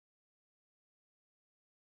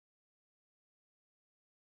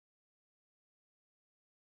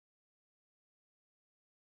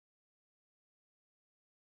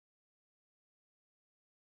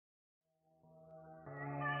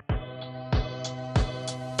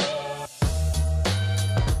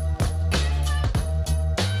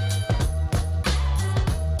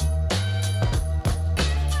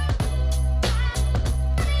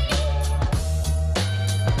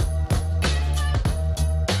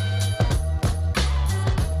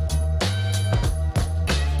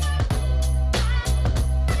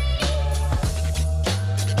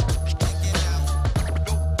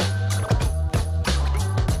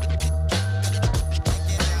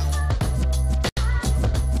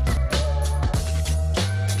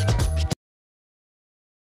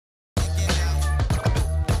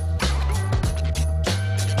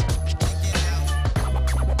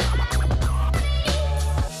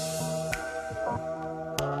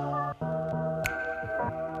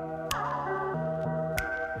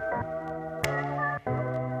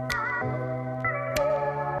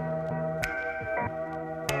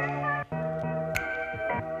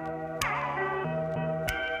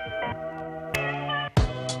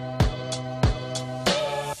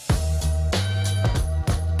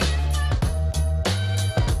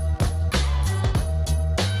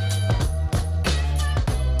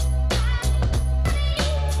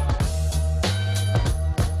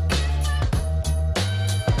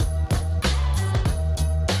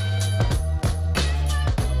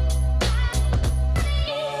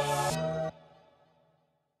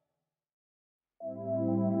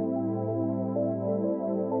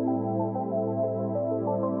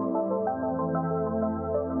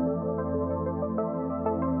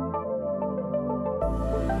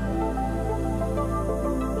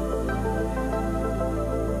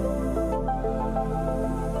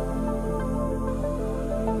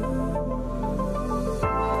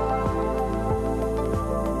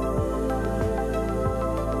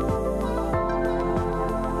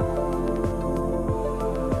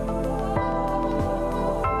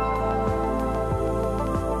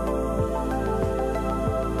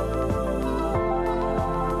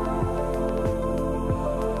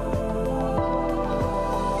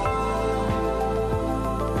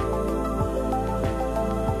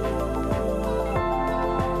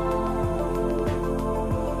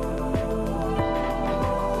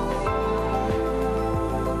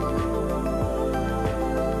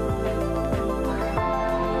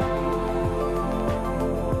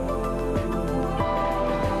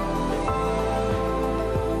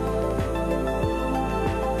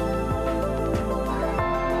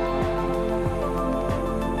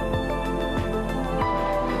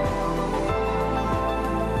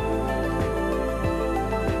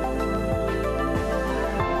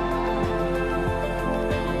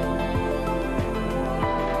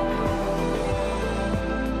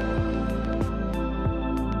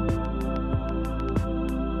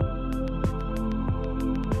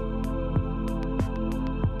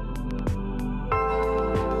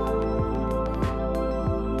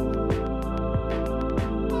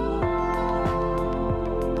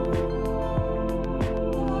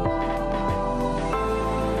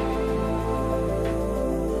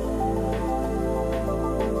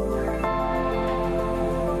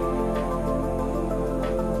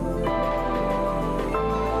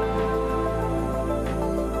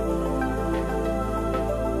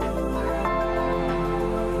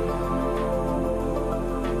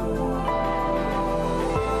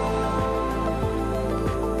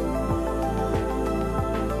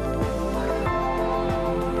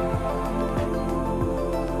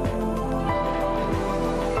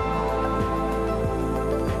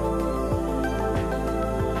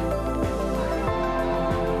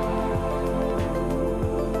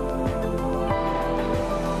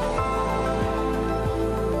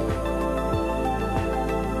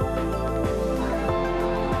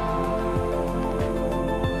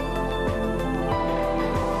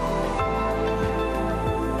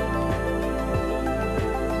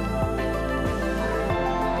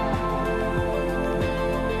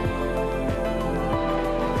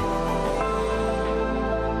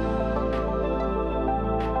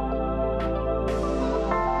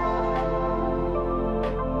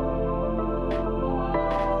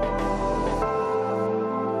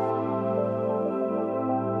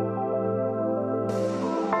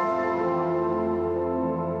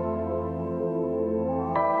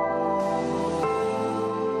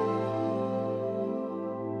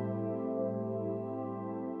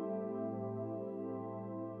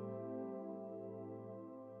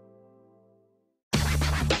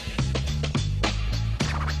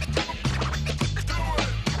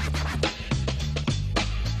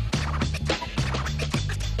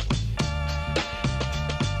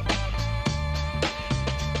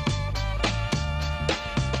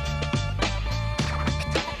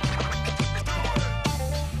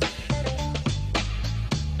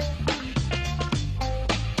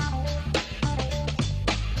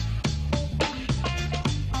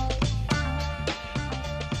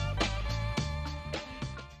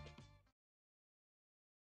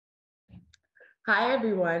Hi,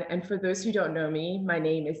 everyone. And for those who don't know me, my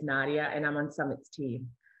name is Nadia and I'm on Summit's team.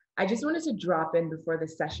 I just wanted to drop in before the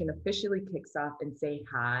session officially kicks off and say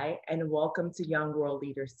hi and welcome to Young World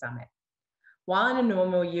Leaders Summit. While in a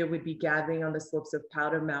normal year, we'd be gathering on the slopes of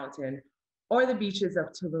Powder Mountain or the beaches of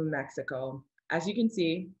Tulum, Mexico, as you can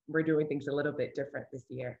see, we're doing things a little bit different this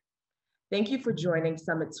year. Thank you for joining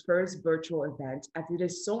Summit's first virtual event, as it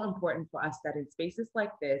is so important for us that in spaces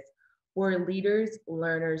like this, where leaders,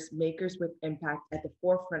 learners, makers with impact at the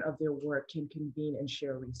forefront of their work can convene and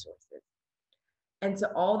share resources. And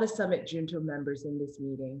to all the Summit Junto members in this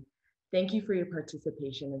meeting, thank you for your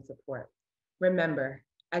participation and support. Remember,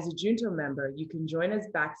 as a Junto member, you can join us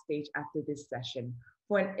backstage after this session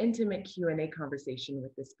for an intimate Q&A conversation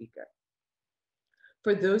with the speaker.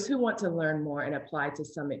 For those who want to learn more and apply to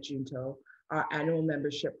Summit Junto, our annual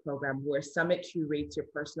membership program where Summit curates your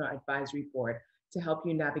personal advisory board to help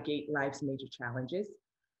you navigate life's major challenges,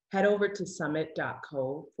 head over to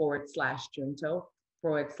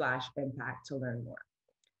summit.co/junto/impact to learn more.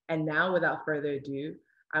 And now, without further ado,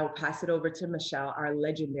 I will pass it over to Michelle, our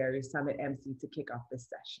legendary Summit MC, to kick off this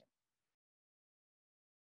session.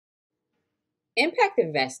 Impact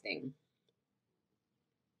investing.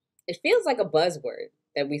 It feels like a buzzword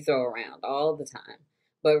that we throw around all the time,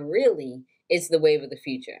 but really, it's the wave of the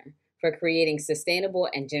future for creating sustainable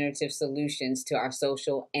and generative solutions to our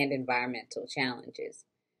social and environmental challenges.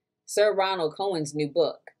 Sir Ronald Cohen's new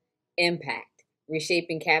book, Impact,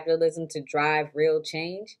 Reshaping Capitalism to Drive Real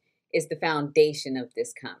Change, is the foundation of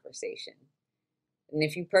this conversation. And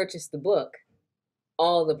if you purchase the book,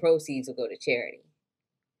 all the proceeds will go to charity.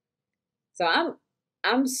 So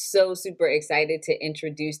I'm so super excited to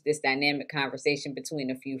introduce this dynamic conversation between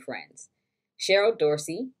a few friends. Cheryl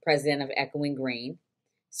Dorsey, president of Echoing Green,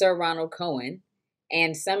 Sir Ronald Cohen,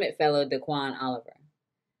 and Summit Fellow Daquan Oliver.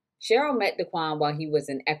 Cheryl met Daquan while he was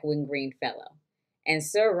an Echoing Green Fellow, and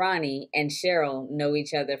Sir Ronnie and Cheryl know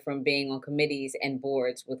each other from being on committees and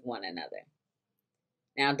boards with one another.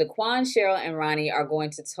 Now, Daquan, Cheryl, and Ronnie are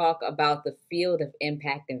going to talk about the field of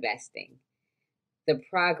impact investing, the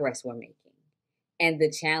progress we're making, and the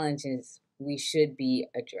challenges we should be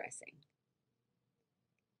addressing.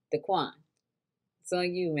 Daquan, it's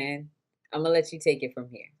on you, man. I'm going to let you take it from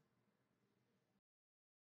here.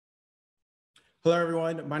 Hello,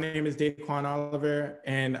 everyone. My name is Daquan Oliver,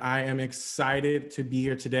 and I am excited to be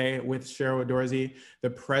here today with Cheryl Dorsey, the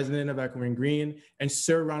president of Echoing Green, and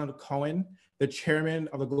Sir Ronald Cohen, the chairman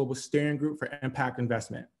of the Global Steering Group for Impact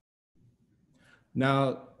Investment.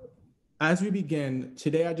 Now, as we begin,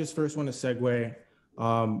 today I just first want to segue.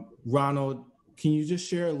 Ronald, can you just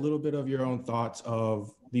share a little bit of your own thoughts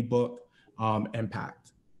of the book, Impact?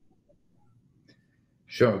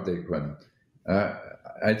 Sure, Daquan.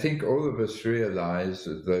 I think all of us realize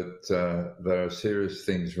that there are serious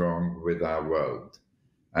things wrong with our world,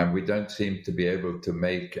 and we don't seem to be able to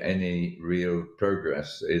make any real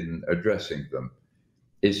progress in addressing them.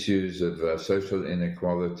 Issues of social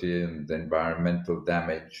inequality and environmental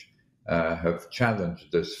damage have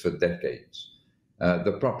challenged us for decades.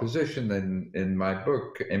 The proposition in my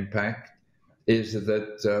book, Impact, is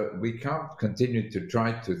that we can't continue to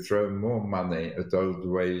try to throw more money at old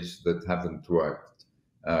ways that haven't worked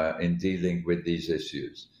in dealing with these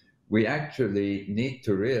issues. We actually need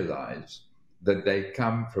to realize that they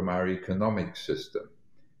come from our economic system,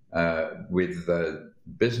 with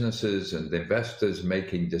businesses and investors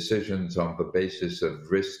making decisions on the basis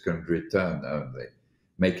of risk and return only,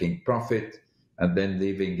 making profit and then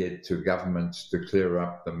leaving it to governments to clear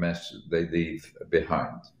up the mess they leave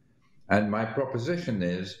behind. And my proposition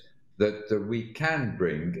is that we can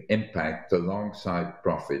bring impact alongside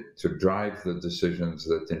profit to drive the decisions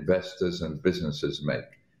that investors and businesses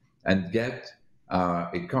make and get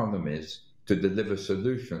our economies to deliver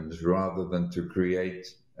solutions rather than to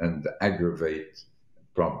create and aggravate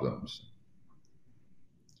problems.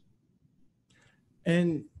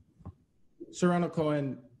 And Sir Ronald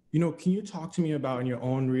Cohen, can you talk to me about, in your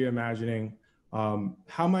own reimagining,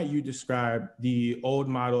 how might you describe the old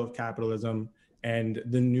model of capitalism and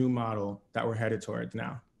the new model that we're headed towards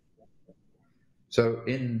now? So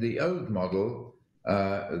in the old model,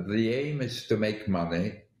 the aim is to make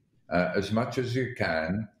money as much as you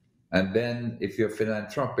can. And then if you're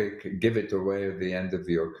philanthropic, give it away at the end of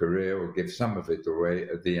your career, or give some of it away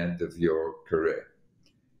at the end of your career.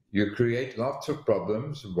 You create lots of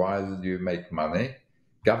problems while you make money.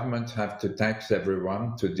 Governments have to tax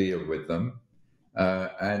everyone to deal with them.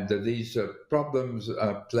 And these problems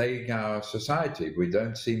plague our society. We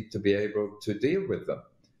don't seem to be able to deal with them.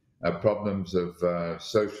 Problems of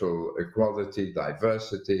social equality,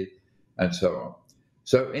 diversity, and so on.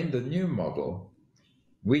 So in the new model,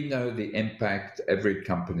 We know the impact every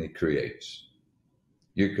company creates.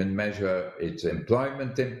 You can measure its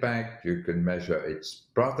employment impact, you can measure its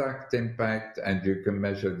product impact, and you can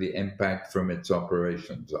measure the impact from its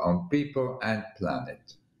operations on people and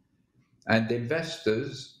planet. And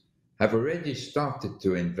investors have already started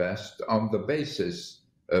to invest on the basis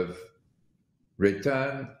of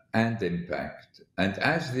return and impact. And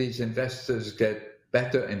as these investors get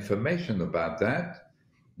better information about that,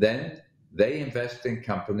 then they invest in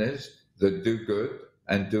companies that do good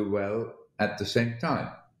and do well at the same time.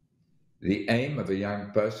 The aim of a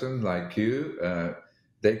young person like you,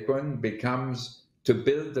 Daquan, becomes to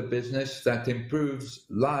build a business that improves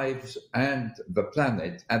lives and the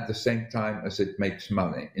planet at the same time as it makes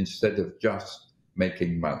money, instead of just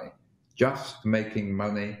making money. Just making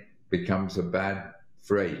money becomes a bad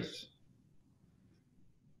phrase.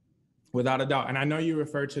 Without a doubt. And I know you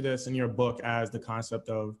refer to this in your book as the concept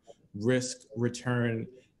of risk, return,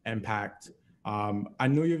 impact. I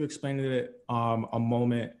know you've explained it a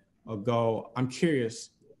moment ago. I'm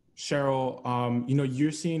curious, Cheryl,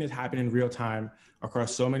 you're seeing it happen in real time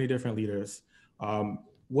across so many different leaders.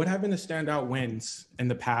 What have been the standout wins in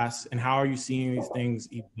the past, and how are you seeing these things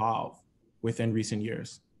evolve within recent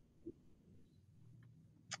years?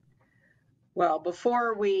 Well,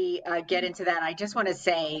 before we get into that, I just want to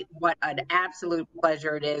say what an absolute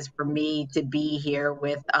pleasure it is for me to be here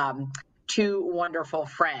with two wonderful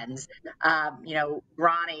friends.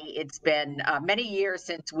 Ronnie, it's been many years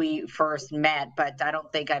since we first met, but I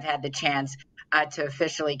don't think I've had the chance to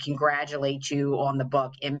officially congratulate you on the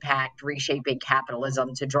book, Impact, Reshaping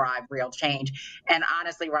Capitalism to Drive Real Change. And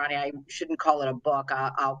honestly, Ronnie, I shouldn't call it a book.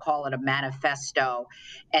 I'll call it a manifesto,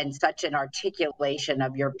 and such an articulation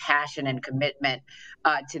of your passion and commitment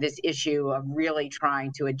to this issue of really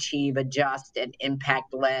trying to achieve a just and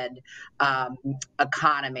impact-led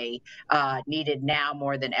economy needed now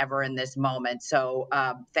more than ever in this moment. So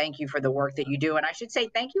thank you for the work that you do. And I should say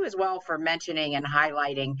thank you as well for mentioning and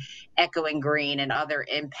highlighting Echoing Green and other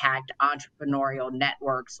impact entrepreneurial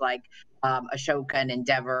networks like Ashoka and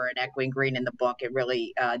Endeavor and Echoing Green in the book. It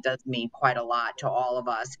really does mean quite a lot to all of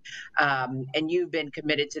us. And you've been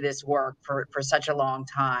committed to this work for such a long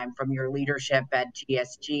time, from your leadership at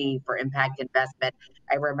GSG for impact investment.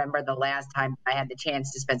 I remember the last time I had the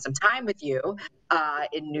chance to spend some time with you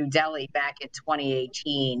in New Delhi back in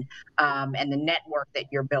 2018, and the network that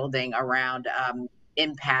you're building around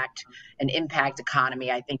impact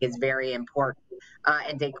economy, I think, is very important.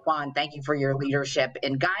 And Daquan, thank you for your leadership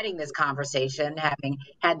in guiding this conversation, having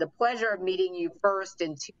had the pleasure of meeting you first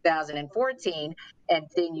in 2014 and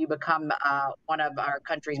seeing you become one of our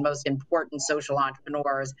country's most important social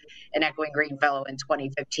entrepreneurs, an Echoing Green Fellow in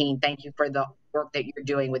 2015. Thank you for the work that you're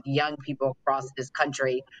doing with young people across this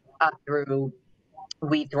country through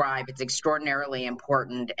WeThrive. It's extraordinarily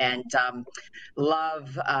important, and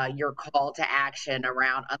love your call to action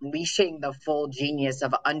around unleashing the full genius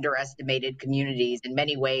of underestimated communities. In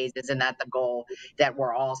many ways, isn't that the goal that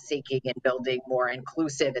we're all seeking in building more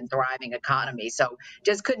inclusive and thriving economy? So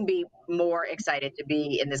just couldn't be more excited to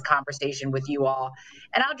be in this conversation with you all.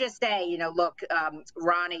 And I'll just say, look,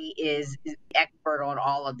 Ronnie is the expert on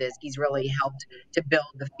all of this. He's really helped to build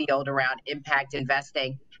the field around impact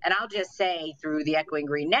investing. And I'll just say, through the Echoing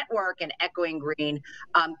Green Network and Echoing Green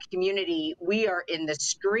community, we are in the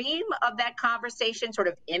stream of that conversation, sort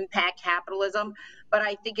of impact capitalism. But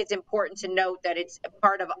I think it's important to note that it's a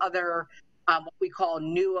part of other what we call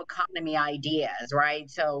new economy ideas, right?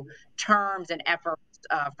 So terms and efforts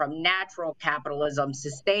from natural capitalism,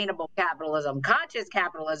 sustainable capitalism, conscious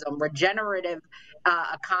capitalism, regenerative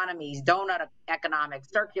economies, donut economics,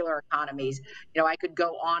 circular economies. I could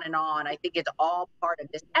go on and on. I think it's all part of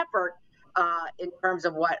this effort in terms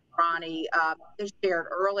of what Ronnie shared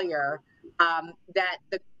earlier, that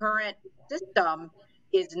the current system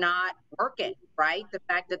is not working, right? The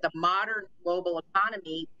fact that the modern global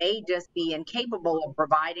economy may just be incapable of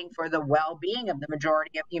providing for the well-being of the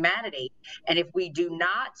majority of humanity. And if we do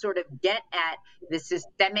not sort of get at the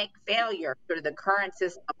systemic failure, sort of the current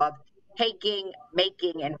system of taking,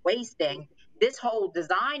 making, and wasting, this whole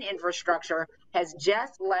design infrastructure has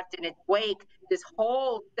just left in its wake this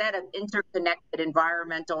whole set of interconnected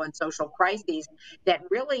environmental and social crises that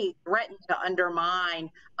really threaten to undermine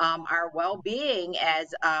our well-being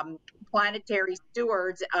as planetary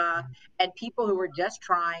stewards and people who are just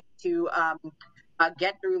trying to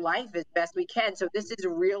get through life as best we can. So this is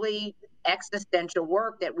really existential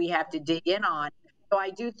work that we have to dig in on. So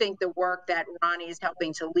I do think the work that Ronnie is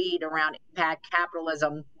helping to lead around impact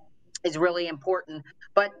capitalism is really important,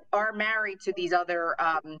 but are married to these other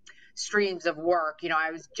streams of work.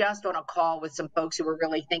 I was just on a call with some folks who were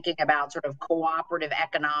really thinking about sort of cooperative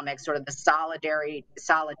economics, sort of the solidarity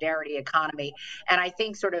economy. And I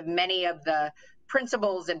think sort of many of the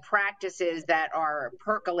principles and practices that are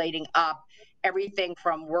percolating up, everything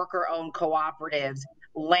from worker-owned cooperatives,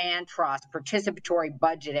 land trust, participatory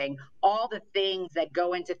budgeting, all the things that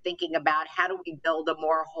go into thinking about how do we build a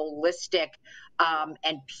more holistic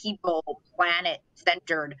and people,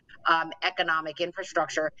 planet-centered economic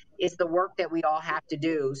infrastructure is the work that we all have to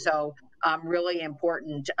do. So really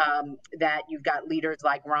important that you've got leaders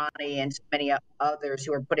like Ronnie and so many others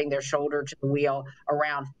who are putting their shoulder to the wheel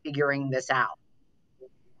around figuring this out.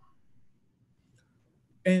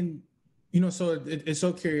 And so it's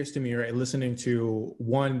so curious to me, right? Listening to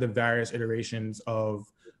the various iterations of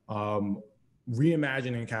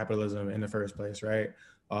reimagining capitalism in the first place, right?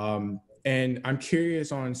 And I'm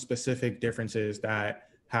curious on specific differences that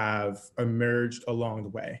have emerged along the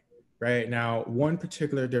way, right? Now, one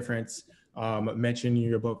particular difference mentioned in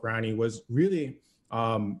your book, Ronnie, was really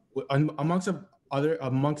amongst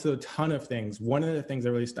a ton of things. One of the things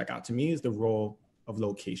that really stuck out to me is the role of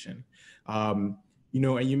location. And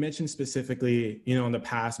you mentioned specifically, in the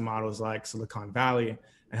past models like Silicon Valley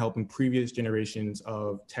and helping previous generations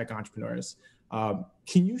of tech entrepreneurs.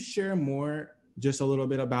 Can you share more, just a little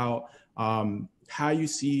bit about how you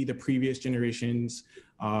see the previous generations,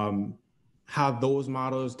 how those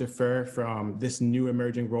models differ from this new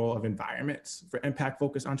emerging role of environments for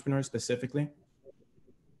impact-focused entrepreneurs specifically?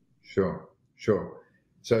 Sure.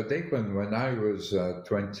 So Daquan, when I was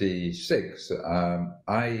 26,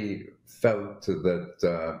 I felt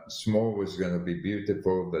that small was going to be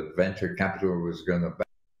beautiful, that venture capital was going to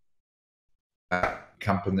back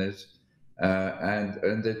companies,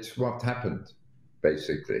 and it's what happened,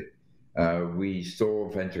 basically. We saw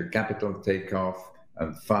venture capital take off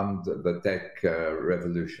and fund the tech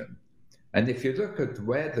revolution. And if you look at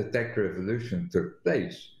where the tech revolution took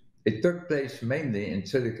place, it took place mainly in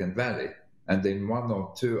Silicon Valley and in one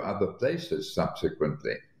or two other places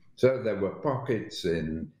subsequently. So there were pockets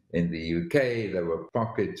in the UK, there were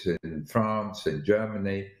pockets in France, in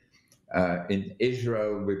Germany. In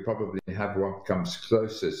Israel, we probably have what comes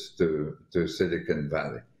closest to Silicon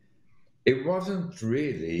Valley. It wasn't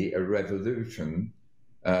really a revolution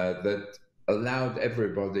that allowed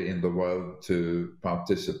everybody in the world to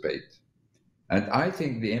participate. And I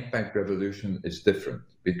think the impact revolution is different,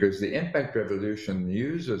 because the impact revolution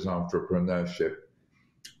uses entrepreneurship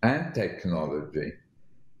and technology,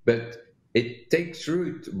 but it takes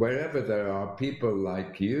root wherever there are people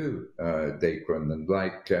like you, Daquan, and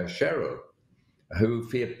like Cheryl, who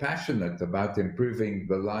feel passionate about improving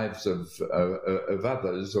the lives of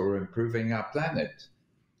others or improving our planet.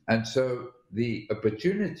 And so the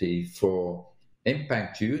opportunity for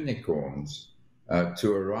impact unicorns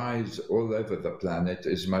to arise all over the planet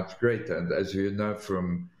is much greater. And as you know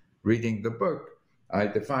from reading the book, I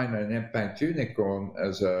define an impact unicorn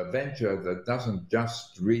as a venture that doesn't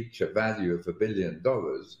just reach a value of $1 billion,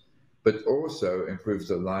 but also improves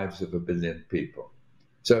the lives of 1 billion people.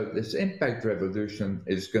 So this impact revolution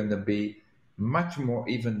is going to be much more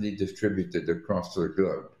evenly distributed across the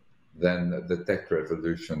globe than the tech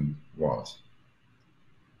revolution was.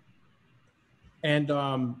 And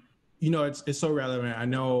it's so relevant. I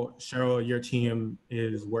know, Cheryl, your team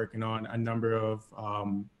is working on a number of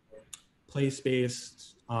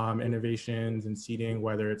place-based innovations and seeding,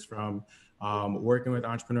 whether it's from working with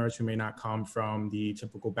entrepreneurs who may not come from the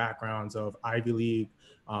typical backgrounds of Ivy League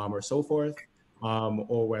or so forth,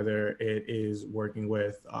 or whether it is working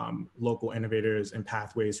with local innovators and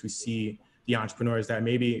pathways who see the entrepreneurs that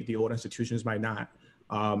maybe the old institutions might not.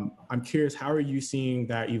 I'm curious, how are you seeing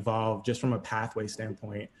that evolve just from a pathway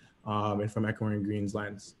standpoint and from Echoing Green's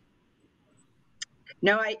lens?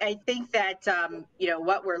 No, I think that,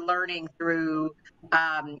 what we're learning through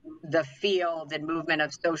the field and movement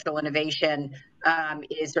of social innovation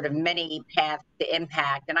is sort of many paths to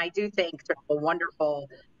impact. And I do think sort of a wonderful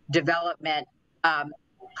development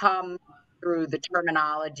comes through the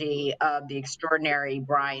terminology of the extraordinary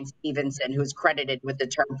Brian Stevenson, who's credited with the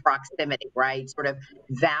term proximity, right? Sort of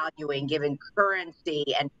valuing, giving currency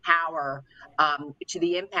and power to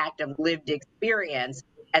the impact of lived experience,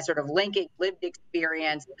 as sort of linking lived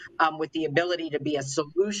experience with the ability to be a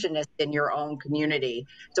solutionist in your own community.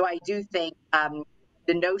 So I do think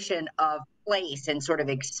the notion of place and sort of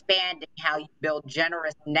expanding how you build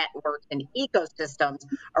generous networks and ecosystems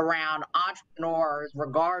around entrepreneurs,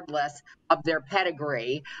 regardless of their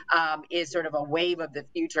pedigree, is sort of a wave of the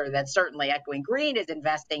future that certainly Echoing Green is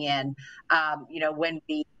investing in. When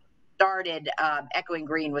we started, Echoing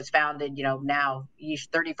Green was founded, now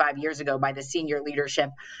 35 years ago by the senior leadership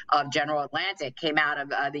of General Atlantic, came out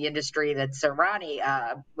of the industry that Ronnie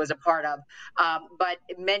was a part of. But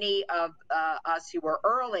many of us who were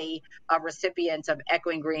early recipients of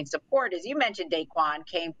Echoing Green support, as you mentioned, Daquan,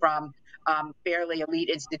 came from fairly elite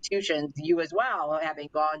institutions, you as well, having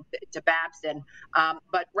gone to Babson,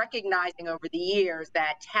 but recognizing over the years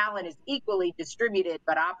that talent is equally distributed,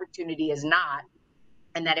 but opportunity is not.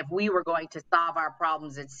 And that if we were going to solve our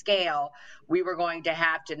problems at scale, we were going to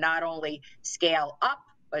have to not only scale up,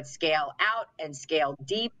 but scale out and scale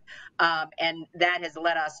deep. And that has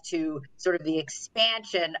led us to sort of the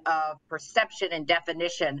expansion of perception and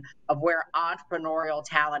definition of where entrepreneurial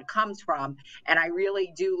talent comes from. And I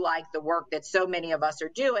really do like the work that so many of us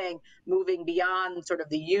are doing, moving beyond sort of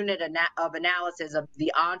the unit of analysis of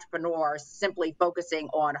the entrepreneur, simply focusing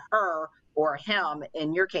on her or him,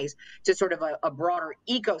 in your case, to sort of a broader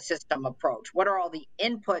ecosystem approach. What are all the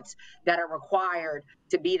inputs that are required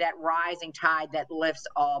to be that rising tide that lifts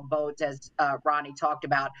all boats, as Ronnie talked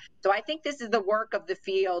about? So I think this is the work of the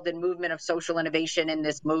field and movement of social innovation in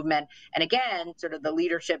this movement. And again, sort of the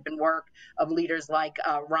leadership and work of leaders like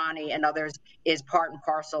Ronnie and others is part and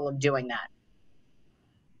parcel of doing that.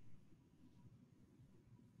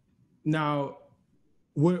 Now,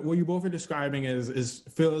 what you both are describing is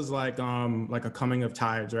feels like a coming of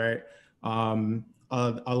tides, right?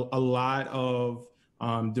 A lot of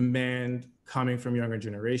demand coming from younger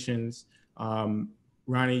generations.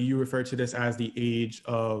 Ronnie, you refer to this as the age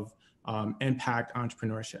of impact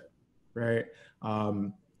entrepreneurship, right?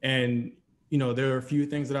 And there are a few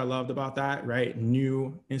things that I loved about that, right?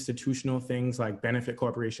 New institutional things like benefit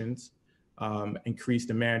corporations, increased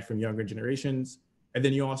demand from younger generations. And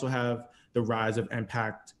then you also have the rise of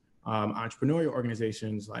impact entrepreneurial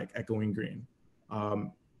organizations like Echoing Green.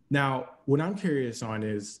 Now, what I'm curious on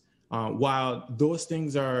is, while those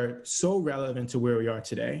things are so relevant to where we are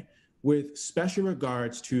today, with special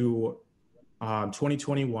regards to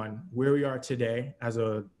 2021, where we are today as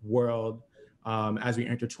a world, as we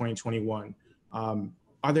enter 2021,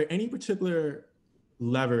 are there any particular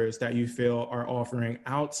levers that you feel are offering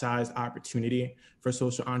outsized opportunity for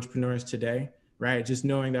social entrepreneurs today? Right, just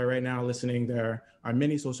knowing that right now listening, there are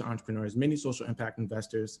many social entrepreneurs, many social impact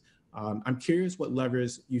investors. I'm curious what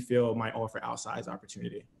levers you feel might offer outsized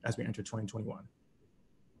opportunity as we enter 2021.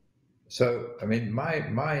 So, I mean, my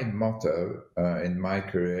motto in my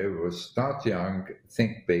career was start young,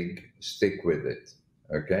 think big, stick with it,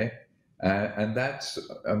 okay? And that's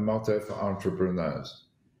a motto for entrepreneurs.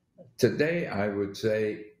 Today, I would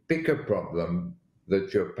say, pick a problem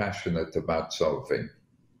that you're passionate about solving.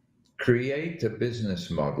 Create a business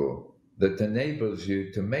model that enables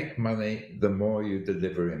you to make money the more you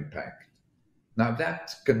deliver impact. Now,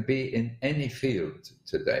 that can be in any field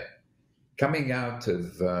today. Coming out of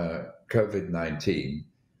COVID-19,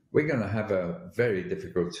 we're going to have a very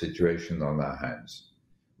difficult situation on our hands.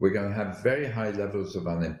 We're going to have very high levels of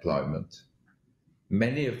unemployment.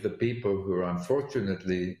 Many of the people who are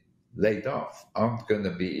unfortunately laid off aren't going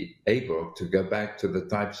to be able to go back to the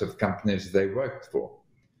types of companies they worked for.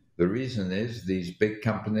 The reason is these big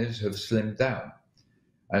companies have slimmed down.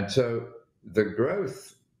 And so the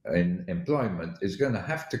growth in employment is going to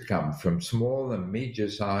have to come from small and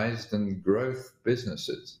medium-sized and growth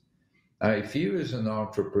businesses. If you as an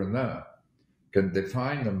entrepreneur can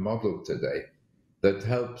define a model today that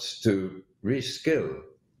helps to reskill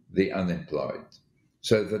the unemployed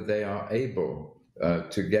so that they are able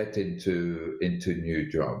to get into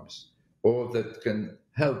new jobs, or that can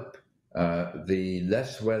help the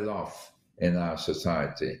less well-off in our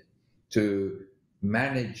society to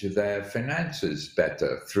manage their finances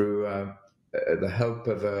better through the help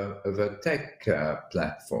of a tech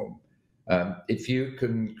platform. If you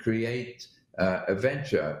can create a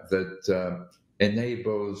venture that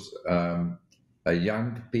enables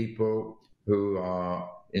young people who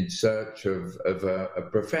are in search of a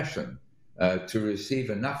profession to receive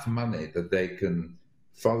enough money that they can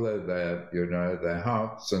follow their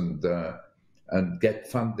hearts and get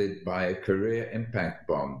funded by a career impact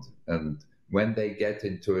bond, and when they get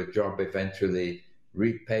into a job, eventually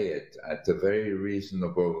repay it at a very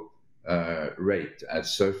reasonable rate,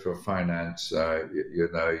 as social finance,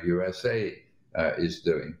 USA is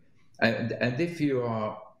doing. And if you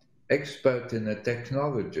are expert in a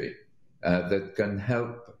technology that can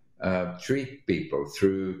help treat people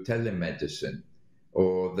through telemedicine,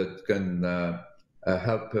 or that can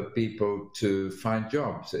help people to find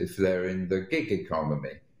jobs if they're in the gig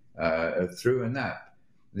economy through an app,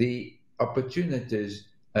 the opportunities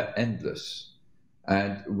are endless.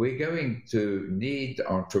 And we're going to need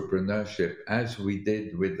entrepreneurship as we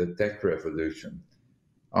did with the tech revolution.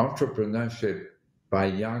 Entrepreneurship by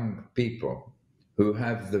young people who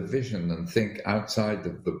have the vision and think outside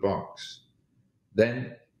of the box.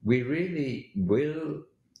 Then we really will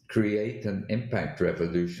create an impact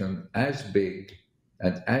revolution as big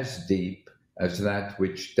and as deep as that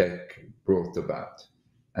which tech brought about.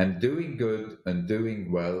 And doing good and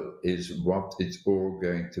doing well is what it's all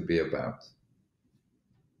going to be about.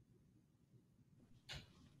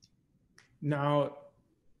 Now,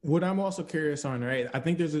 what I'm also curious on, right? I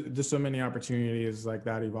think there's so many opportunities like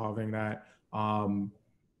that evolving that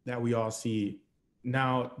that we all see.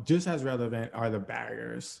 Now, just as relevant are the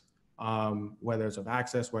barriers, whether it's of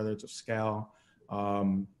access, whether it's of scale,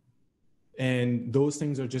 and those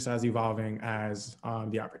things are just as evolving as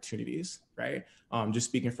the opportunities, right? Just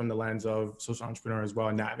speaking from the lens of social entrepreneurs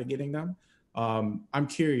while navigating them. I'm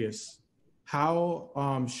curious, how,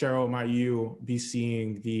 Cheryl, might you be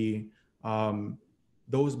seeing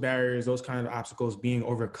those barriers, those kind of obstacles being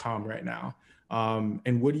overcome right now?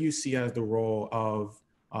 And what do you see as the role of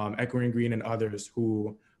Echoing Green and others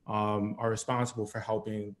who are responsible for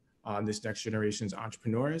helping this next generation's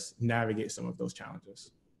entrepreneurs navigate some of those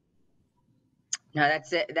challenges? No,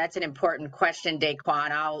 that's an important question,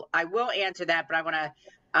 Daquan. I will answer that, but I want to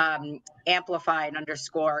amplify and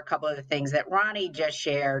underscore a couple of the things that Ronnie just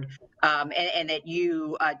shared, and that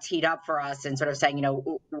you teed up for us, and sort of saying,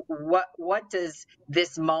 what does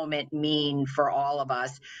this moment mean for all of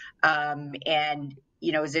us? And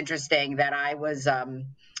it's interesting that I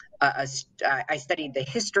studied the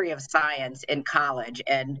history of science in college,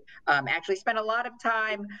 and actually spent a lot of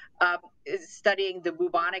time studying the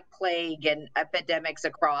bubonic plague and epidemics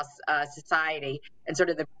across society. And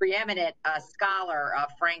sort of the preeminent scholar,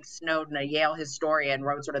 Frank Snowden, a Yale historian,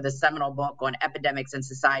 wrote sort of the seminal book on epidemics and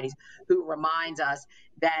societies, who reminds us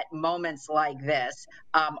that moments like this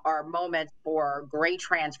are moments for great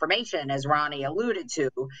transformation, as Ronnie alluded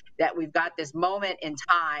to, that we've got this moment in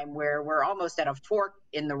time where we're almost at a fork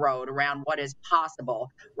in the road around what is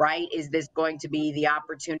possible, right? Is this going to be the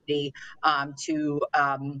opportunity to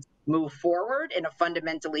move forward in a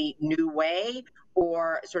fundamentally new way,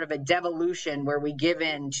 or sort of a devolution where we give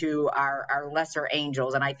in to our lesser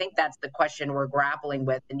angels? And I think that's the question we're grappling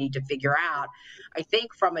with and need to figure out. I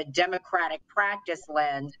think from a democratic practice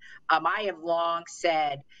lens, I have long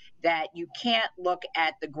said that you can't look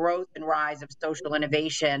at the growth and rise of social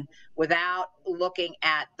innovation without looking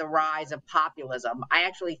at the rise of populism. I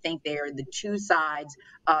actually think they are the two sides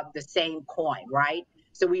of the same coin, right?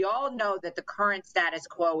 So we all know that the current status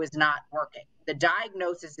quo is not working. The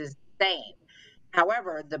diagnosis is the same.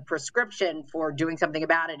 However, the prescription for doing something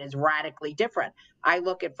about it is radically different. I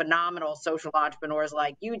look at phenomenal social entrepreneurs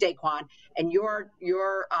like you, Daquan, and your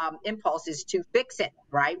impulse is to fix it,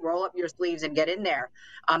 right? Roll up your sleeves and get in there.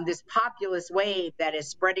 This populist wave that is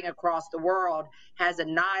spreading across the world has a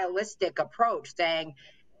nihilistic approach, saying,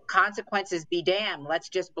 consequences be damned, let's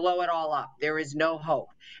just blow it all up, there is no hope.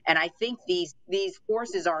 And I think these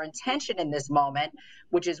forces are in tension in this moment,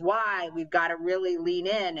 which is why we've got to really lean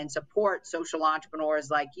in and support social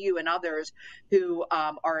entrepreneurs like you and others who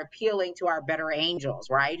are appealing to our better angels,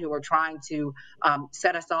 right? Who are trying to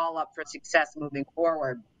set us all up for success moving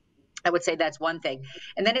forward. I would say that's one thing.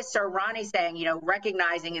 And then it's Sir Ronnie saying,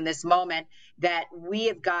 recognizing in this moment that we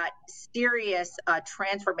have got serious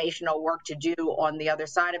transformational work to do on the other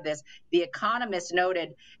side of this. The Economist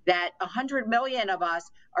noted that 100 million of us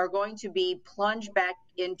are going to be plunged back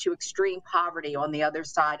into extreme poverty on the other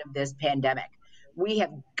side of this pandemic. We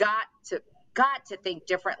have got to think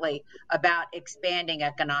differently about expanding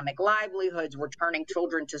economic livelihoods, returning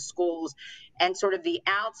children to schools, and sort of the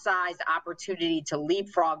outsized opportunity to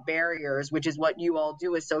leapfrog barriers, which is what you all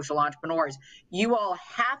do as social entrepreneurs. You all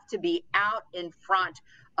have to be out in front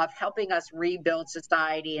of helping us rebuild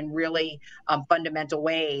society in really fundamental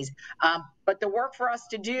ways. But the work for us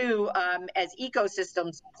to do as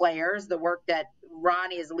ecosystems players, the work that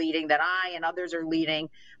Ronnie is leading, that I and others are leading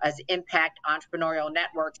as impact entrepreneurial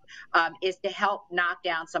networks, is to help knock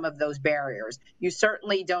down some of those barriers. You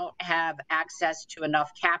certainly don't have access to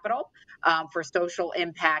enough capital for social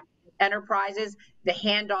impact enterprises. The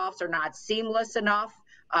handoffs are not seamless enough.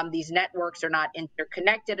 These networks are not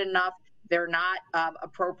interconnected enough. They're not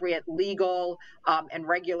appropriate legal and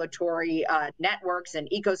regulatory networks and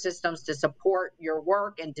ecosystems to support your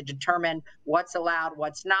work and to determine what's allowed,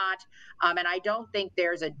 what's not. And I don't think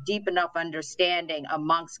there's a deep enough understanding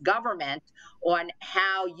amongst government on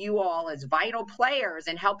how you all, as vital players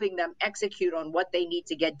in helping them execute on what they need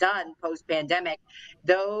to get done post-pandemic,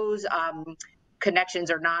 those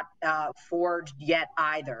connections are not forged yet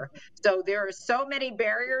either. So there are so many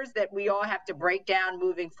barriers that we all have to break down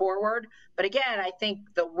moving forward. But again, I think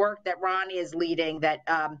the work that Ronnie is leading, that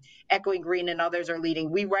Echoing Green and others are leading,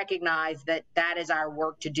 we recognize that that is our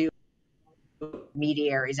work to do,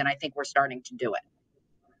 intermediaries, and I think we're starting to do it.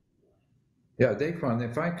 Yeah, Daquan,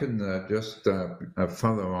 if I can just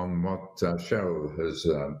follow on what Cheryl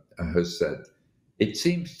has said, it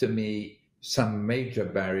seems to me some major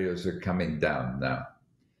barriers are coming down now.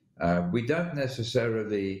 We don't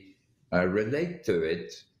necessarily relate to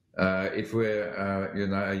it if we're,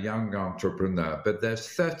 a young entrepreneur, but there's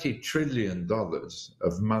 $30 trillion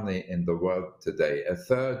of money in the world today, a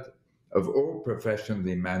third of all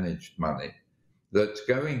professionally managed money, that's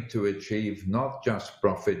going to achieve not just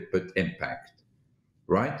profit, but impact,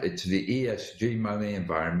 right? It's the ESG money,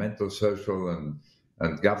 environmental, social,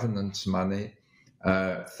 and governance money,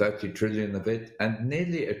 30 trillion of it, and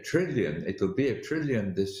nearly $1 trillion, it'll be $1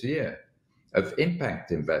 trillion this year, of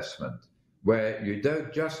impact investment, where you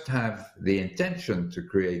don't just have the intention to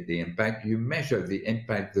create the impact, you measure the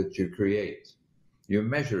impact that you create. You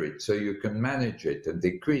measure it so you can manage it and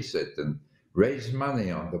decrease it and raise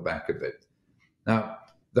money on the back of it. Now,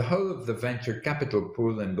 the whole of the venture capital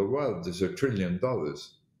pool in the world is $1 trillion,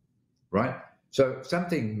 right? So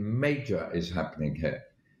something major is happening here.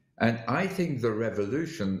 And I think the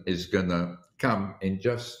revolution is going to come in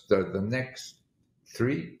just the next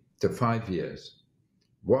 3 to 5 years.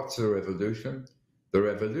 What's the revolution? The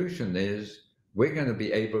revolution is we're going to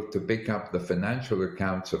be able to pick up the financial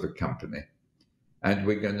accounts of a company, and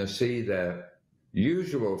we're going to see their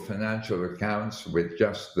usual financial accounts with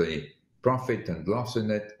just the profit and loss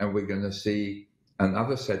in it, and we're going to see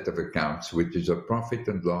another set of accounts, which is a profit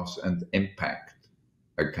and loss and impact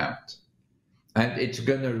account. And it's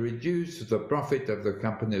going to reduce the profit of the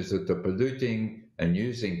companies that are polluting and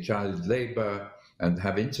using child labor and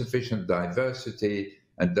have insufficient diversity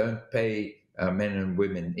and don't pay men and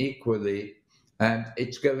women equally. And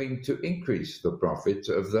it's going to increase the profits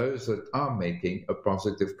of those that are making a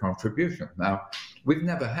positive contribution. Now, we've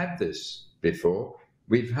never had this before.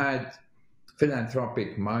 We've had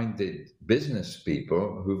philanthropic-minded business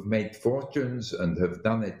people who've made fortunes and have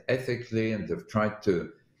done it ethically and have tried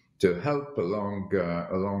to help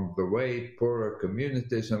along the way poorer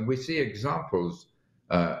communities, and we see examples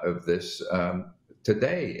of this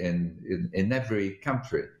today in every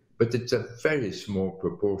country. But it's a very small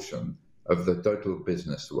proportion of the total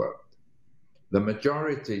business world. The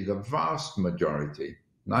majority, the vast majority,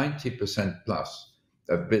 90% plus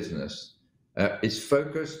of business is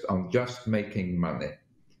focused on just making money.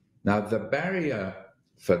 Now, the barrier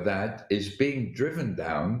for that is being driven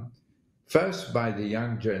down first by the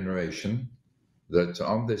young generation that's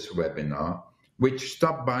on this webinar, which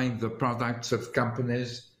stop buying the products of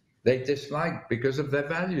companies they dislike because of their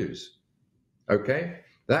values. Okay?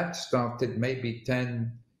 That started maybe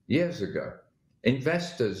 10 years ago.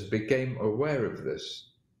 Investors became aware of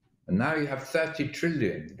this. And now you have 30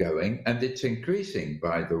 trillion going, and it's increasing,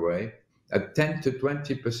 by the way, at 10 to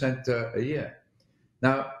 20% a year.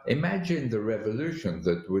 Now, imagine the revolution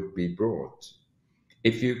that would be brought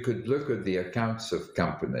if you could look at the accounts of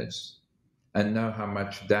companies and know how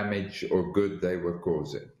much damage or good they were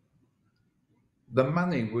causing. The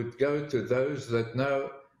money would go to those that know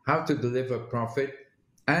how to deliver profit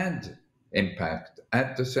and impact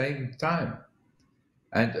at the same time.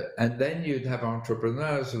 And then you'd have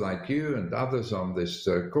entrepreneurs like you and others on this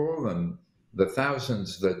call, and the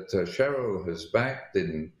thousands that Cheryl has backed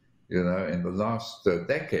in the last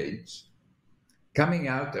decades, coming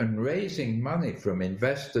out and raising money from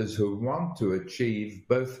investors who want to achieve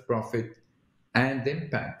both profit and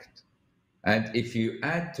impact. And if you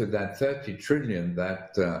add to that 30 trillion,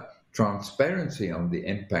 that transparency on the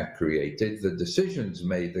impact created, the decisions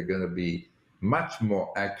made are going to be much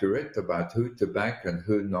more accurate about who to back and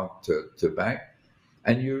who not to back.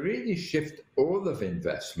 And you really shift all of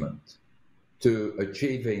investment to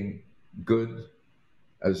achieving good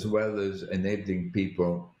as well as enabling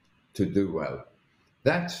people to do well.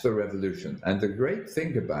 That's the revolution. And the great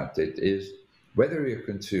thing about it is, whether you're a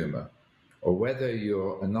consumer or whether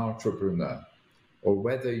you're an entrepreneur or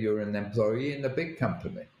whether you're an employee in a big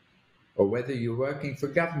company or whether you're working for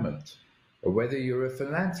government or whether you're a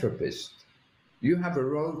philanthropist, you have a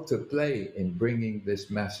role to play in bringing this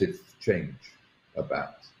massive change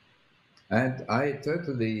about. And I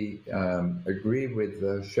totally agree with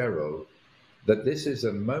Cheryl that this is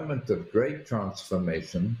a moment of great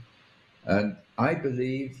transformation. And I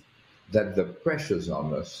believe that the pressures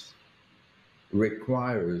on us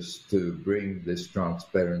require us to bring this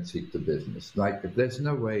transparency to business. Like, there's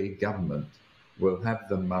no way government will have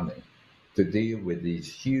the money to deal with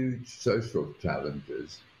these huge social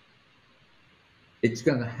challenges, it's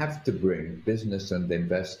going to have to bring business and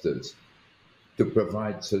investors to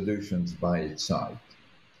provide solutions by its side.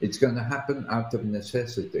 It's going to happen out of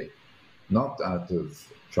necessity, not out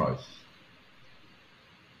of choice.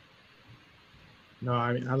 No,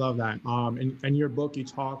 I love that. In your book, you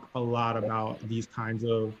talk a lot about these kinds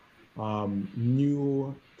of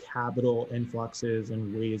new capital influxes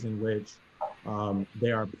and ways in which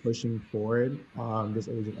they are pushing forward this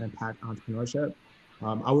age of impact entrepreneurship.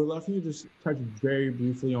 I would love for you to just touch very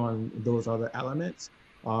briefly on those other elements.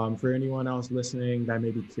 For anyone else listening that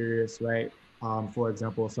may be curious, right? For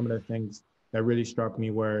example, some of the things that really struck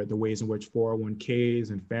me were the ways in which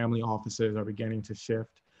 401ks and family offices are beginning to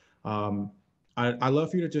shift. I'd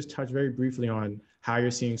love for you to just touch very briefly on how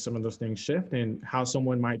you're seeing some of those things shift and how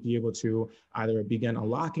someone might be able to either begin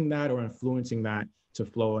unlocking that or influencing that to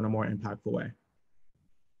flow in a more impactful way.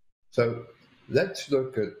 So let's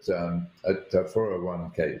look at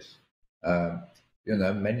 401ks.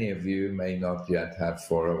 Many of you may not yet have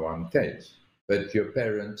 401ks, but your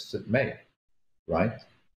parents may, right?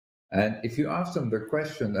 And if you ask them the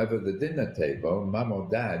question over the dinner table, Mum or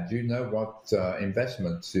Dad, do you know what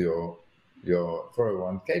investments your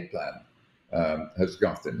 401k plan has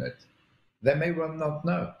got in it? They may well not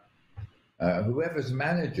know. Whoever's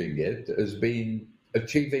managing it has been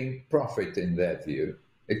achieving profit in their view,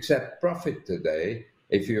 except profit today,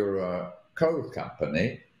 if you're a coal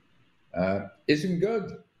company, isn't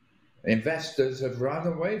good. Investors have run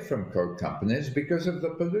away from coal companies because of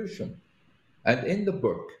the pollution. And in the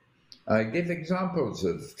book, I give examples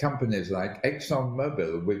of companies like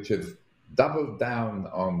ExxonMobil, which have doubled down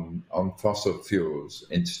on fossil fuels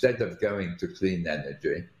instead of going to clean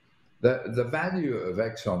energy. The value of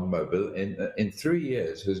ExxonMobil in 3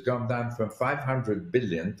 years has gone down from 500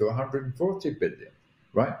 billion to 140 billion,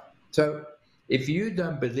 right? So if you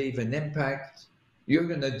don't believe in impact, you're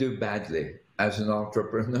going to do badly as an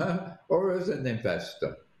entrepreneur or as an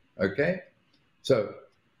investor, okay? So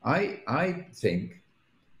I think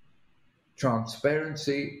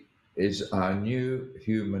transparency is our new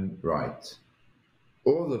human right.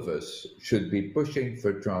 All of us should be pushing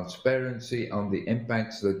for transparency on the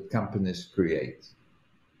impacts that companies create.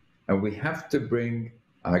 And we have to bring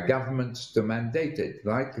our governments to mandate it,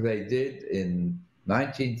 like they did in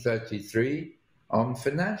 1933 on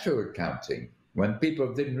financial accounting, when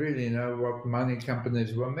people didn't really know what money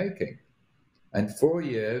companies were making. And 4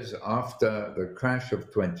 years after the crash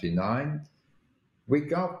of 29, we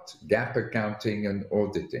got GAAP accounting and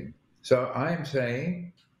auditing. So I'm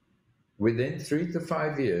saying within 3 to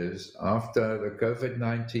 5 years after the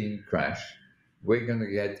COVID-19 crash, we're going to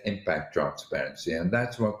get impact transparency. And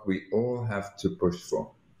that's what we all have to push for.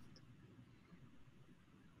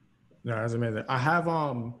 No, that's amazing. I have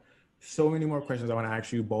so many more questions I want to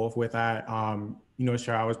ask you both with that.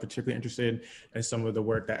 Cheryl, I was particularly interested in some of the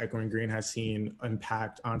work that Echoing Green has seen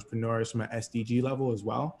impact entrepreneurs from an SDG level as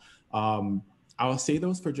well. I'll say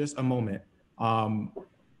those for just a moment.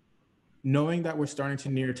 Knowing that we're starting to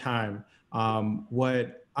near time,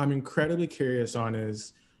 what I'm incredibly curious on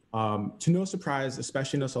is, to no surprise,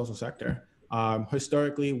 especially in the social sector,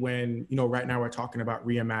 historically when, right now we're talking about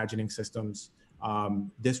reimagining systems,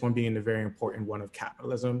 this one being the very important one of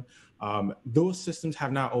capitalism, those systems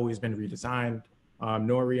have not always been redesigned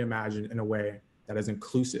nor reimagined in a way that is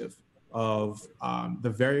inclusive of the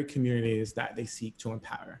very communities that they seek to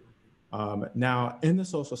empower. Now, in the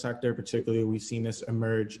social sector particularly, we've seen this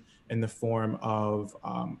emerge in the form of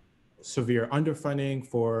severe underfunding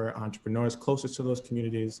for entrepreneurs closest to those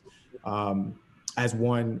communities, as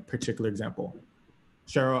one particular example.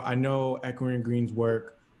 Cheryl, I know Echoing Green's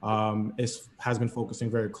work has been focusing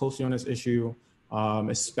very closely on this issue,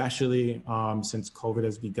 especially since COVID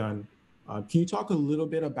has begun. Can you talk a little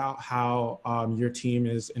bit about how your team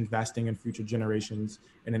is investing in future generations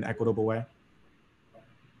in an equitable way?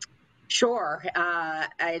 Sure.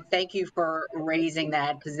 I thank you for raising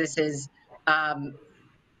that, because this is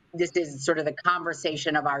sort of the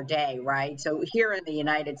conversation of our day, right? So here in the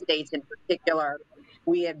United States in particular,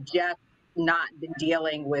 we have just not been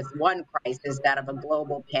dealing with one crisis, that of a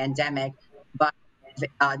global pandemic, but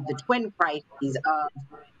the twin crises of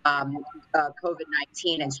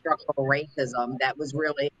COVID-19 and structural racism that was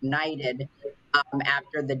really ignited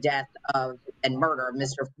after the death of and murder of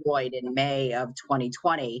Mr. Floyd in May of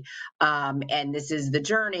 2020. And this is the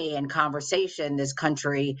journey and conversation this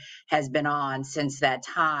country has been on since that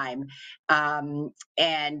time.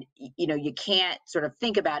 And, you know, you can't sort of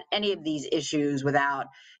think about any of these issues without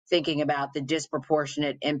thinking about the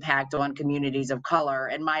disproportionate impact on communities of color.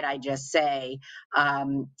 And might I just say,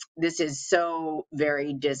 this is so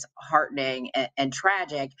very disheartening and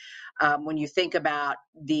tragic when you think about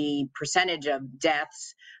the percentage of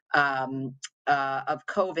deaths of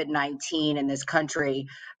COVID-19 in this country.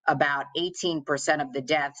 About 18% of the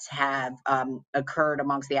deaths have occurred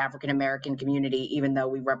amongst the African American community, even though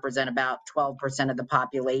we represent about 12% of the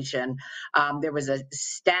population. There was a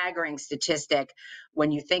staggering statistic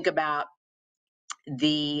when you think about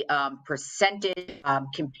the percentage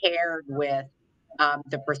compared with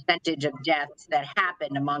the percentage of deaths that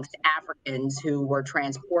happened amongst Africans who were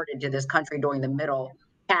transported to this country during the Middle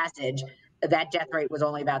Passage. That death rate was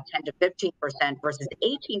only about 10 to 15% versus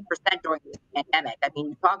 18% during the pandemic. I mean,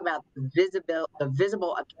 you talk about the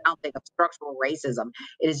visible accounting of structural racism.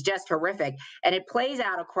 It is just horrific. And it plays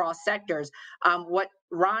out across sectors. What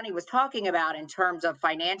Ronnie was talking about in terms of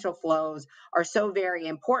financial flows are so very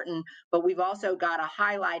important, but we've also got to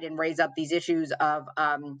highlight and raise up these issues of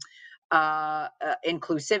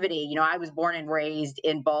inclusivity. You know, I was born and raised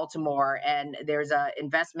in Baltimore, and there's a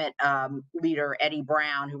investment leader, Eddie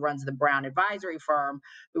Brown, who runs the Brown Advisory Firm,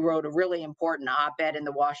 who wrote a really important op-ed in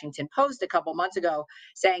the Washington Post a couple months ago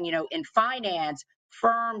saying, you know, in finance,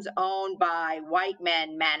 firms owned by white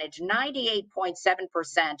men manage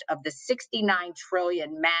 98.7% of the 69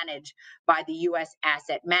 trillion managed by the U.S.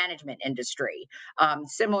 asset management industry.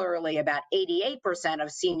 Similarly, about 88% of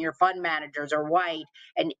senior fund managers are white,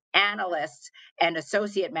 and analysts and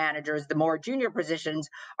associate managers, the more junior positions,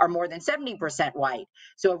 are more than 70% white.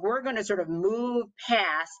 So if we're going to sort of move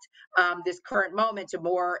past this current moment to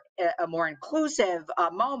a more inclusive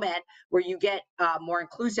moment where you get more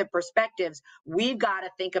inclusive perspectives, we've got to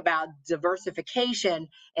think about diversification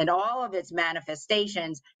and all of its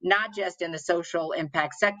manifestations, not just in the social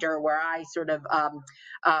impact sector where I sort of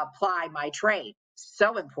apply my trade.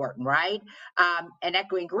 So important, right? And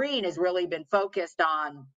Echoing Green has really been focused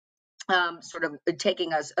on sort of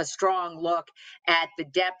taking a strong look at the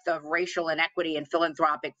depth of racial inequity and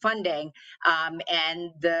philanthropic funding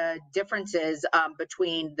and the differences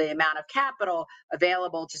between the amount of capital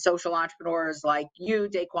available to social entrepreneurs like you,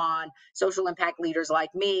 Daquan, social impact leaders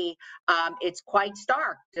like me. It's quite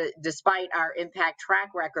stark despite our impact track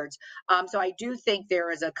records. So I do think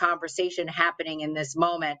there is a conversation happening in this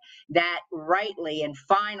moment that rightly and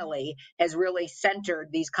finally has really centered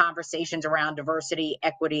these conversations around diversity,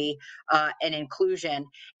 equity, and inclusion.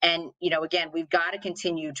 And, you know, again, we've got to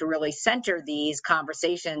continue to really center these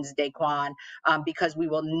conversations, Daquan, because we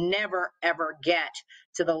will never, ever get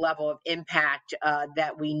to the level of impact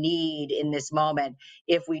that we need in this moment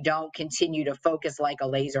if we don't continue to focus like a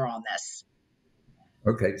laser on this.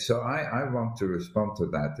 Okay, so I want to respond to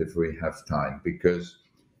that if we have time, because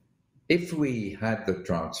if we had the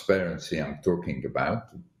transparency I'm talking about,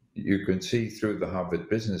 you can see through the Harvard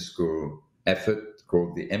Business School effort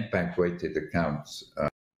called the Impact Weighted Accounts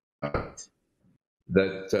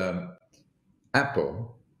that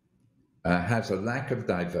Apple has a lack of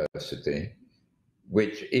diversity,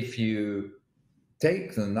 which if you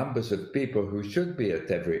take the numbers of people who should be at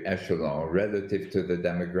every echelon relative to the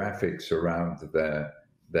demographics around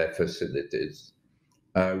their facilities,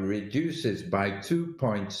 reduces by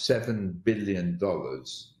 $2.7 billion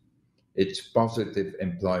its positive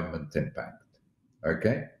employment impact.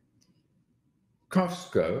 Okay?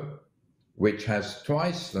 Costco, which has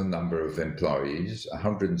twice the number of employees,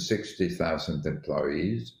 160,000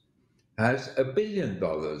 employees, has $1 billion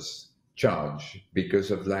charge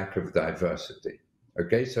because of lack of diversity.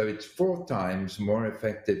 Okay, so it's 4 times more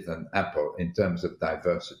effective than Apple in terms of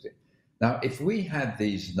diversity. Now, if we had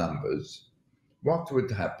these numbers, what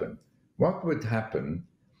would happen? What would happen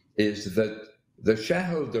is that the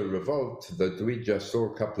shareholder revolt that we just saw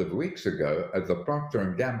a couple of weeks ago at the Procter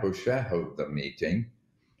 & Gamble shareholder meeting,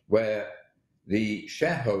 where the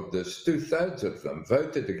shareholders, 2/3 of them,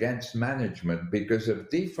 voted against management because of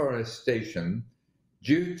deforestation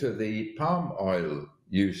due to the palm oil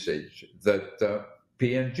usage that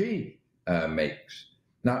P&G makes.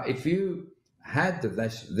 Now, if you had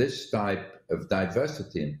this type of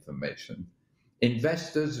diversity information,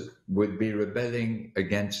 investors would be rebelling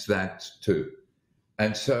against that too.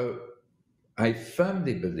 And so I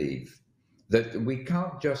firmly believe that we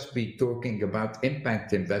can't just be talking about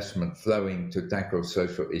impact investment flowing to tackle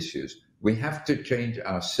social issues. We have to change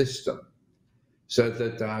our system so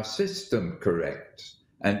that our system corrects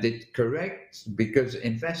And it corrects because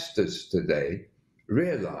investors today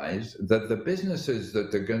realize that the businesses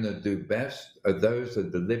that are going to do best are those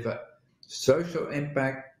that deliver social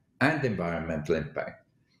impact and environmental impact.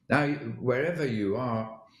 Now, wherever you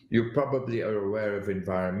are, you probably are aware of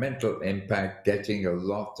environmental impact getting a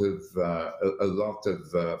lot of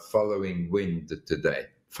following wind today.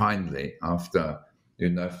 Finally, after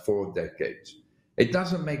 4 decades, it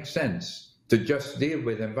doesn't make sense to just deal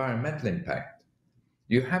with environmental impact.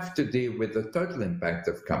 You have to deal with the total impact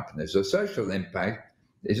of companies. The social impact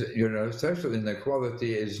is, social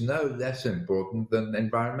inequality is no less important than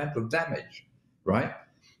environmental damage, right?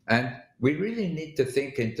 And we really need to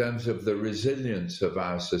think in terms of the resilience of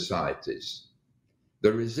our societies.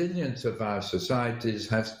 The resilience of our societies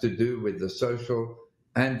has to do with the social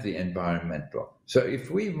and the environmental. So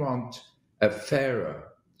if we want a fairer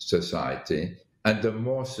society and a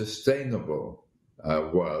more sustainable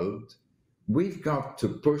world, we've got to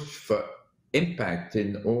push for impact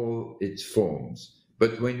in all its forms.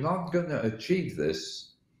 But we're not going to achieve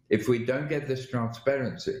this if we don't get this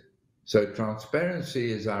transparency. So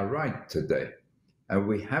transparency is our right today, and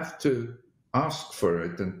we have to ask for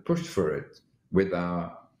it and push for it with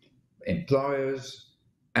our employers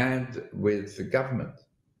and with the government.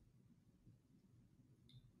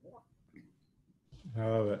 I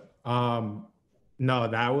love it. No,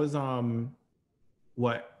 that was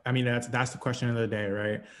that's the question of the day,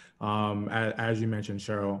 right? As you mentioned,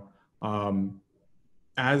 Cheryl,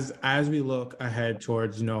 as we look ahead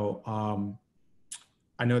towards,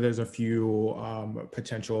 I know there's a few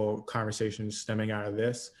potential conversations stemming out of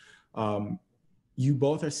this. You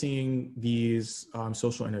both are seeing these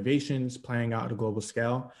social innovations playing out at a global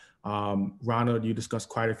scale. Ronald, you discussed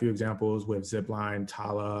quite a few examples with Zipline,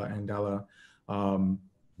 Tala, and Della. I'm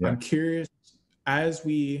curious, as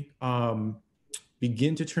we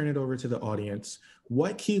begin to turn it over to the audience,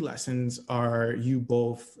 what key lessons are you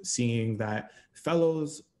both seeing that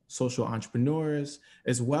fellows, social entrepreneurs,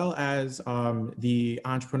 as well as the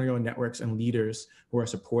entrepreneurial networks and leaders who are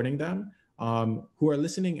supporting them, who are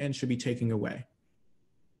listening and should be taking away?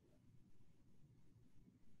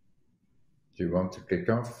 Do you want to kick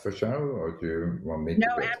off for Cheryl, or do you want me to?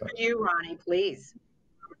 No, after you, Ronnie, please.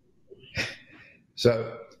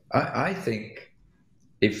 So I think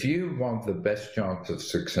if you want the best chance of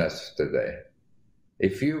success today,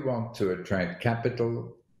 if you want to attract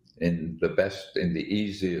capital in the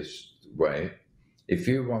easiest way, if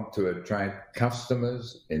you want to attract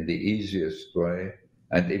customers in the easiest way,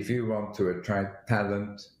 and if you want to attract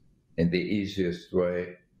talent in the easiest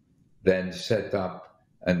way, then set up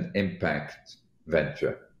an impact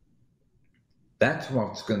venture. That's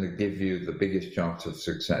what's going to give you the biggest chance of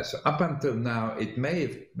success. Up until now, it may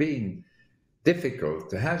have been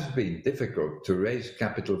difficult, has been difficult to raise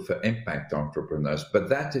capital for impact entrepreneurs, but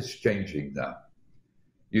that is changing now.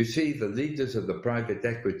 You see, the leaders of the private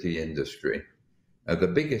equity industry, the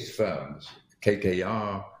biggest firms,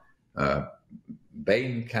 KKR,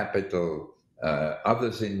 Bain Capital,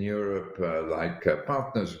 others in Europe like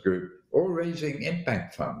Partners Group, all raising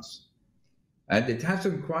impact funds. And it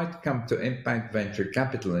hasn't quite come to impact venture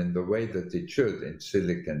capital in the way that it should in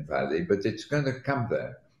Silicon Valley, but it's going to come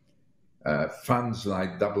there. Funds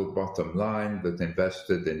like Double Bottom Line that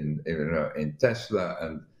invested in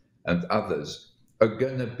Tesla and others are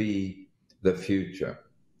going to be the future.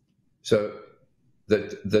 So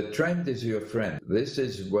the trend is your friend. This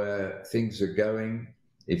is where things are going.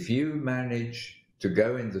 If you manage to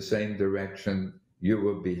go in the same direction, you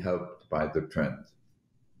will be helped by the trend.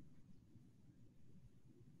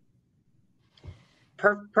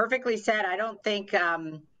 Perfectly said. I don't think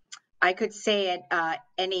I could say it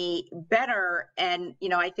any better. And,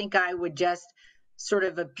 I think I would just sort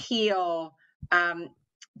of appeal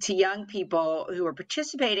to young people who are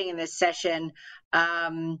participating in this session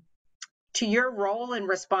to your role and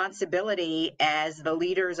responsibility as the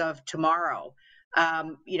leaders of tomorrow.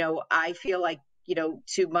 I feel like,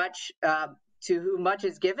 too much, to whom much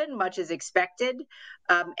is given, much is expected.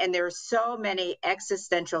 And there are so many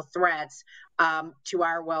existential threats to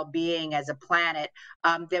our well-being as a planet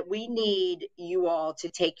that we need you all to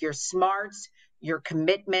take your smarts, your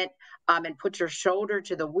commitment, and put your shoulder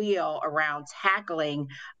to the wheel around tackling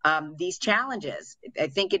these challenges. I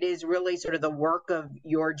think it is really sort of the work of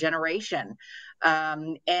your generation.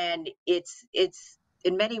 And it's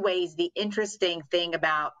in many ways the interesting thing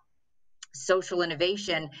about social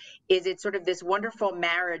innovation is it's sort of this wonderful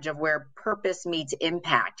marriage of where purpose meets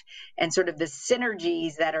impact, and sort of the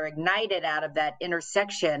synergies that are ignited out of that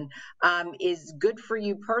intersection is good for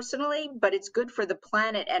you personally, but it's good for the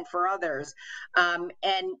planet and for others. And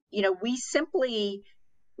we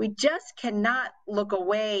we just cannot look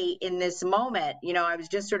away in this moment. You know, I was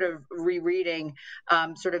just sort of rereading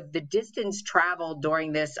sort of the distance traveled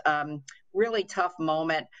during this really tough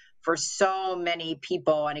moment for so many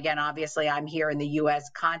people. And again, obviously, I'm here in the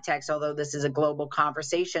US context, although this is a global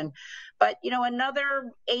conversation. But, you know,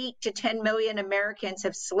 another 8 to 10 million Americans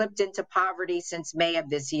have slipped into poverty since May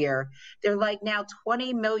of this year. There are like now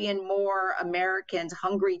 20 million more Americans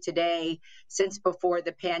hungry today since before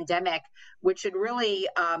the pandemic, which should really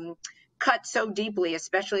cut so deeply,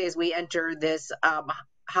 especially as we enter this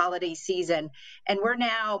holiday season. And we're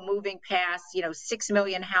now moving past, you know, 6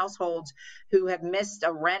 million households who have missed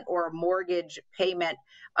a rent or a mortgage payment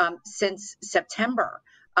since September.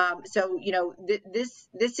 So, you know,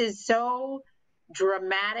 this is so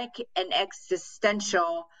dramatic and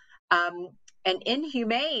existential and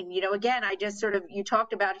inhumane. You know, again, I just sort of, you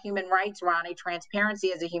talked about human rights, Ronnie,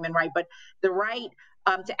 transparency as a human right, but the right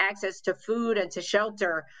to access to food and to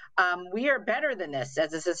shelter. We are better than this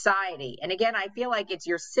as a society. And again, I feel like it's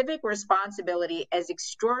your civic responsibility as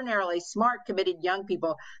extraordinarily smart, committed young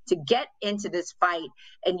people to get into this fight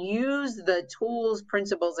and use the tools,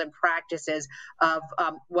 principles, and practices of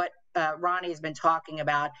what Ronnie has been talking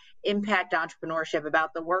about, impact entrepreneurship,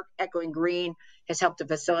 about the work Echoing Green has helped to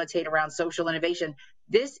facilitate around social innovation.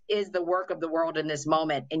 This is the work of the world in this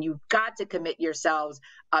moment, and you've got to commit yourselves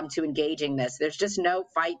to engaging this. There's just no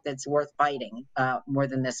fight that's worth fighting more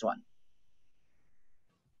than this one.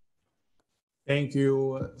 Thank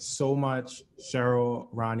you so much, Cheryl,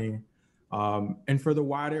 Ronnie. And for the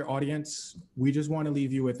wider audience, we just want to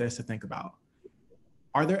leave you with this to think about.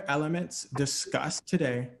 Are there elements discussed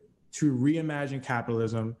today to reimagine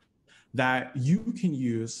capitalism that you can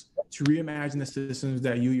use to reimagine the systems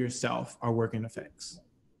that you yourself are working to fix?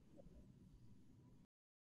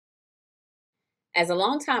 As a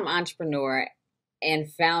longtime entrepreneur and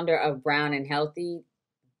founder of Brown and Healthy,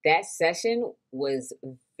 that session was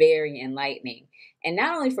very enlightening. And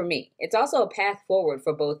not only for me, it's also a path forward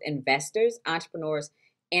for both investors, entrepreneurs,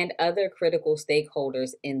 and other critical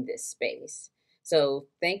stakeholders in this space. So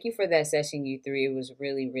thank you for that session, you three. It was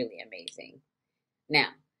really, really amazing. Now,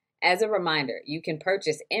 as a reminder, you can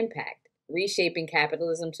purchase Impact, Reshaping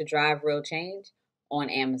Capitalism to Drive Real Change on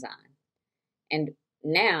Amazon. And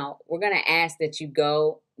now we're going to ask that you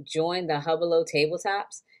go join the Hubblelow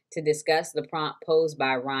tabletops to discuss the prompt posed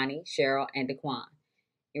by Ronnie, Cheryl, and Daquan.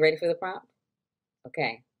 You ready for the prompt?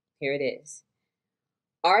 Okay, here it is.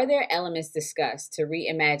 Are there elements discussed to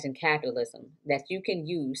reimagine capitalism that you can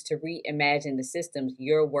use to reimagine the systems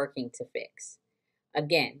you're working to fix?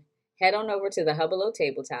 Again, head on over to the Hubblelow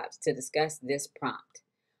tabletops to discuss this prompt.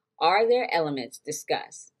 Are there elements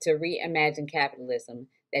discussed to reimagine capitalism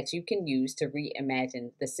that you can use to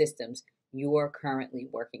reimagine the systems you're currently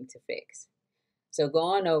working to fix? So go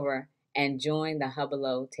on over and join the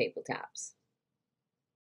Hubblelow tabletops.